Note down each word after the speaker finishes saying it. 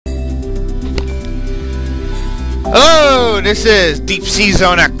Hello, this is Deep Sea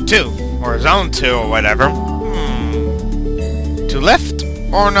Zone Act 2, or Zone 2, or whatever. To left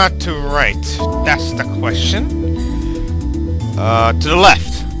or not to right? That's the question. To the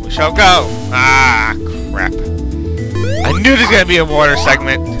left. We shall go. Ah, crap. I knew there's gonna be a water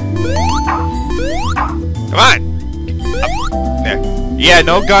segment. Come on! Up there. Yeah,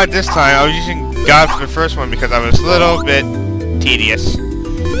 no God this time. I was using God for the first one because I was a little bit tedious.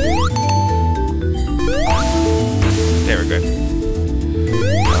 There, we're good.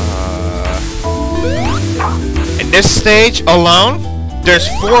 In this stage alone, there's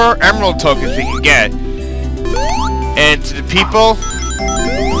 4 emerald tokens we can get. And to the people,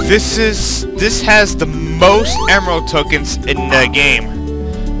 this has the most emerald tokens in the game.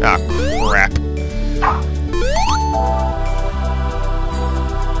 Ah, crap.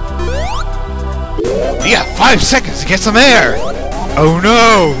 We got 5 seconds to get some air! Oh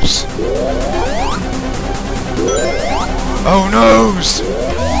noes! Oh noes!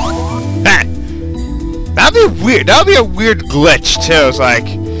 That'd be weird. That'd be a weird glitch too. It's like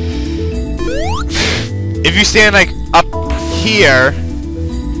if you stand like up here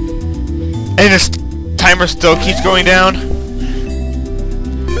and this timer still keeps going down,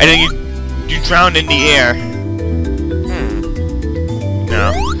 and then you drown in the air.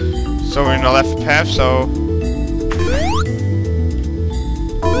 No. So we're in the left path. So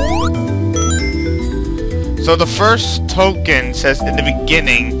the first token says in the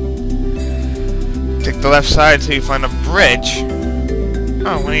beginning, take the left side until you find a bridge.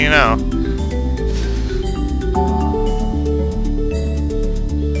 Oh, what do you know?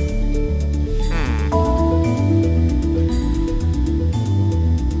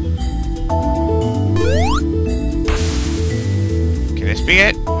 Can this be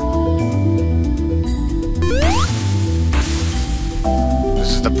it?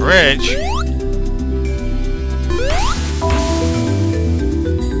 This is the bridge.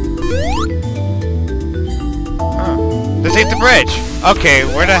 This ain't the bridge. Okay,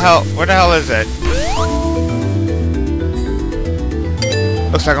 where the hell is it?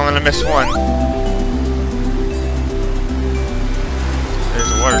 Looks like I'm gonna miss one.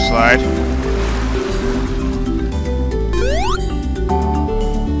 There's a water slide.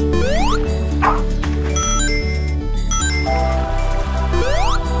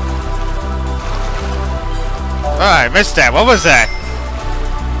 Oh, I missed that. What was that?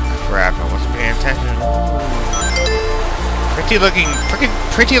 Crap, I wasn't paying attention.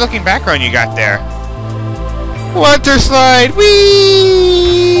 Pretty looking background you got there. Water slide!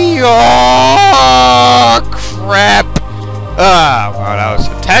 Whee! Oh, crap! Ah, wow, that was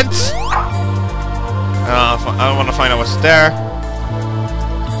intense. I don't want to find out what's there.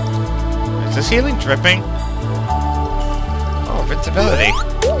 Is this healing dripping? Oh, invincibility.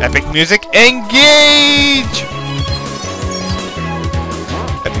 Epic music, engage!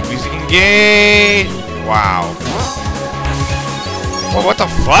 Epic music, engage! Wow. Well, what the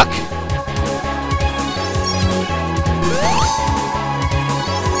fuck?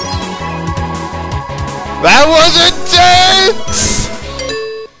 That was intense!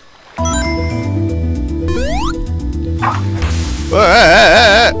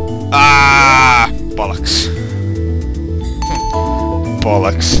 Ah, bollocks.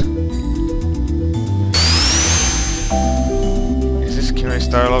 Bollocks. Is this, can I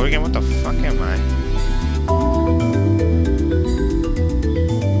start all over again? What the fuck am I?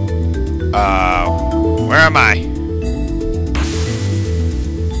 Where am I?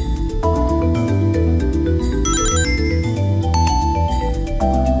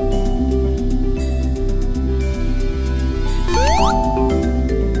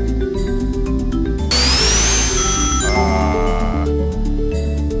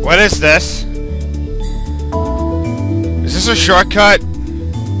 What is this? Is this a shortcut?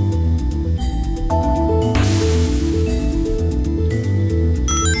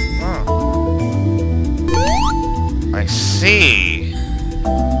 I see.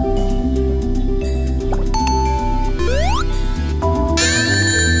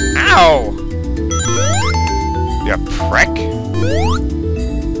 Ow! You prick.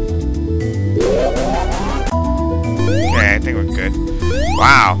 Okay, I think we're good.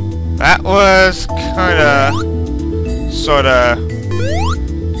 Wow, that was kinda, sorta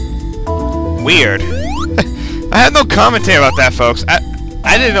weird. I had no commentary about that, folks. I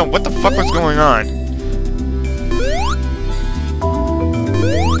didn't know what the fuck was going on.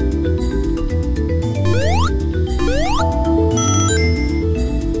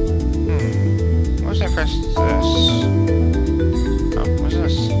 Press this. Oh, what's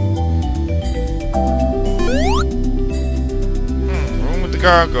this? Room with the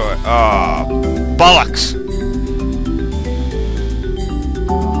gargoyle. Oh, bollocks!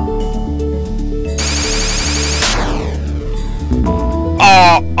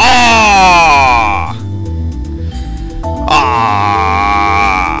 Oh! Oh! Ah!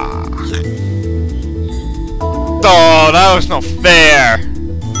 Oh, that was no fair.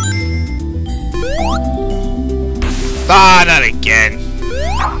 Ah, not again.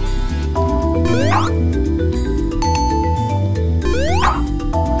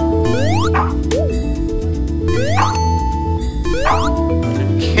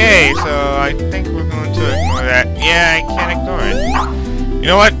 Okay, so I think we're going to ignore that. Yeah, I can't ignore it. You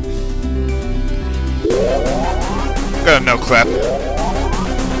know what? I'm gonna no clip.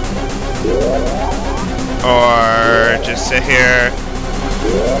 Or just sit here.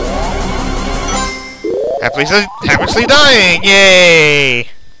 Happily dying! Yay!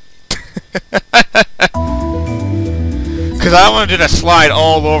 Because I don't want to do that slide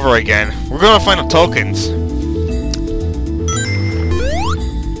all over again. We're going to find the tokens.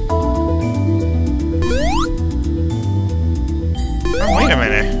 Oh, wait a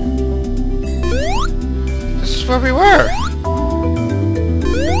minute. This is where we were.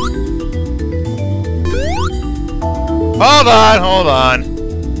 Hold on.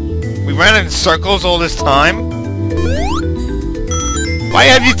 We ran in circles all this time? Why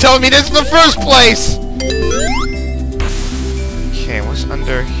have you told me this in the first place? Okay, what's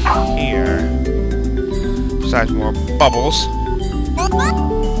under here? Besides more bubbles.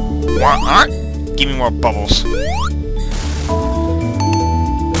 Give me more bubbles.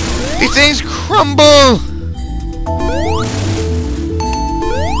 These things crumble!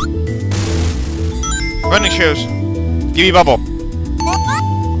 Running shoes. Give me bubble.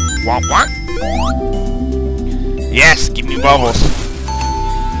 What? Yes, give me bubbles.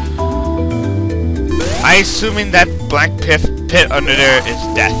 I assuming that black pit under there is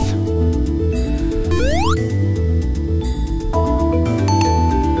death.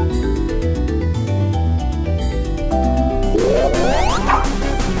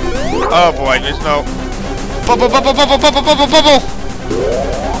 Oh boy, there's no bubble.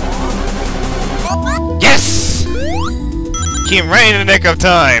 Yes! Came right in the nick of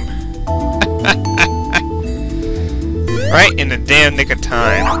time. Right in the damn nick of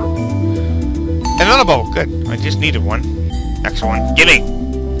time. Another bubble, good. I just needed one. Extra one. Gimme!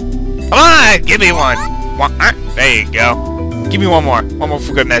 Come on! Give me one! There you go. Give me one more. One more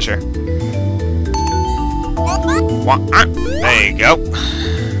for good measure. There you go.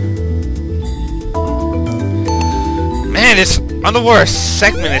 Man, this underwater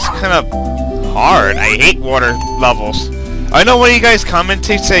segment is kind of hard. I hate water levels. I know one of you guys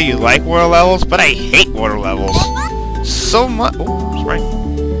commentate say you like water levels, but I hate water levels. So much. Oh, sorry.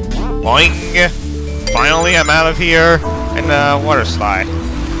 Boing! Finally, I'm out of here in the water slide.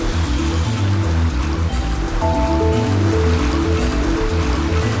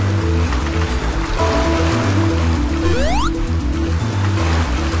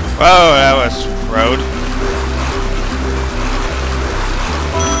 Whoa, that was road.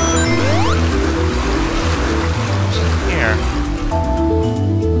 What's in here?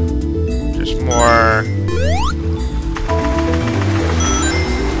 Just more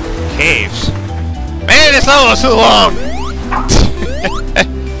caves. Man, this level is too long!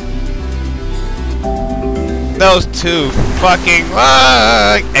 Those two fucking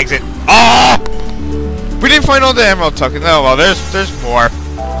exit. Oh! We didn't find all the emerald tokens. Oh well, there's more.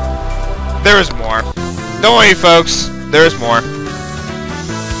 There is more. Don't worry, folks. There is more.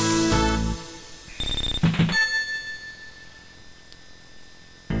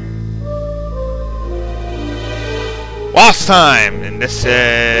 Lost time, and this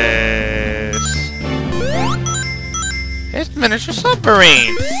is it's miniature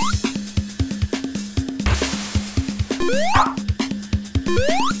submarine.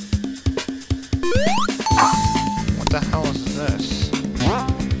 What the hell is this?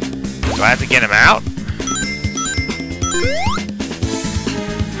 Do I have to get him out?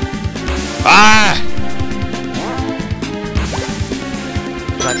 Ah!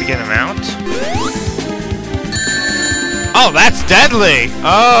 Do I have to get him out? Oh, that's deadly!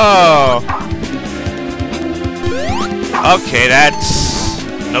 Oh! Okay, that's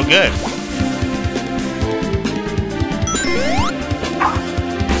no good.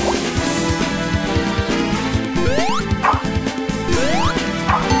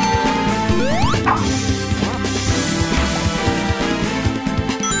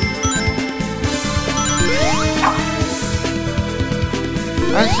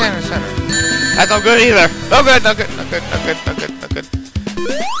 Right in the center. That's no good either. No good, no good, no good, no good, no good, no good.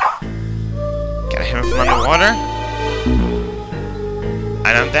 Can I hit him from underwater?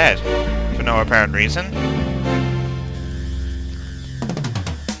 And I'm dead. For no apparent reason.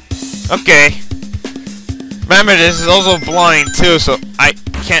 Okay. Remember, this is also blind too, so I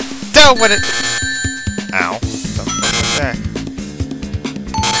can't tell what it... Ow. What the fuck was that?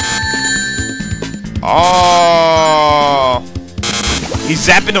 Oh! He's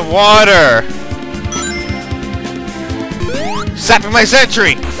zapping the water! Zapping my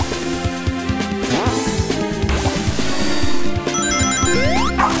sentry!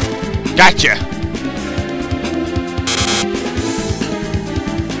 Gotcha!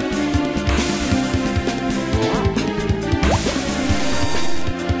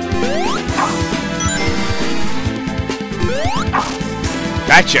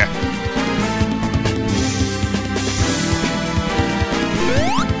 Gotcha!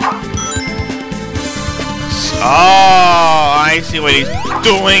 Oh, I see what he's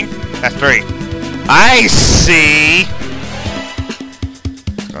doing. That's 3. I see!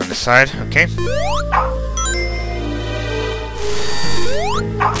 Go on this side, okay.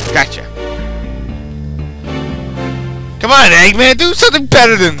 Gotcha. Come on, Eggman, do something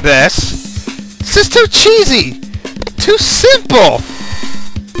better than this. This is too cheesy. Too simple.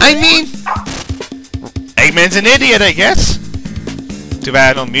 I mean, Eggman's an idiot, I guess. Too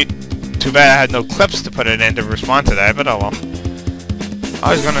bad I had no clips to put it in to respond to that, but oh well.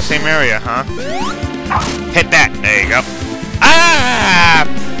 Oh, he's going to the same area, huh? Hit that. There you go. Ah!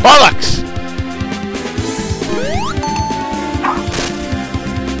 Bollocks!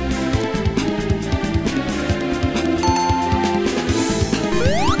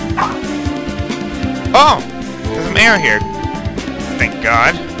 Oh! There's some air here. Thank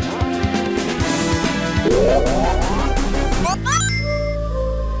God.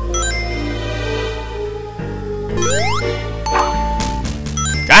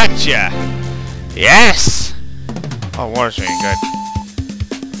 Gotcha! Yes! Oh, water's really good.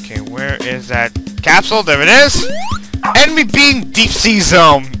 Okay, where is that capsule? There it is! Enemy being deep sea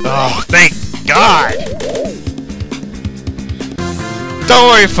zone! Oh, thank God! Don't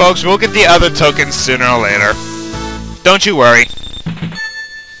worry, folks. We'll get the other tokens sooner or later. Don't you worry.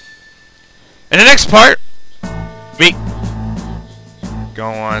 In the next part, we go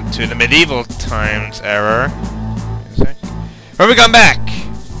on to the medieval times era. Where we come back?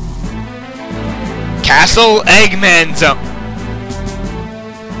 Castle Eggman Zone.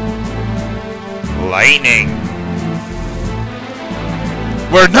 Lightning.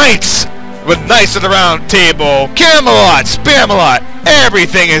 We're knights with knights of the round table. Camelot, Spamalot.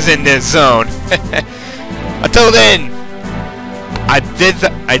 Everything is in this zone. Until then, I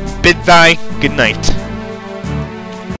bid thy good night.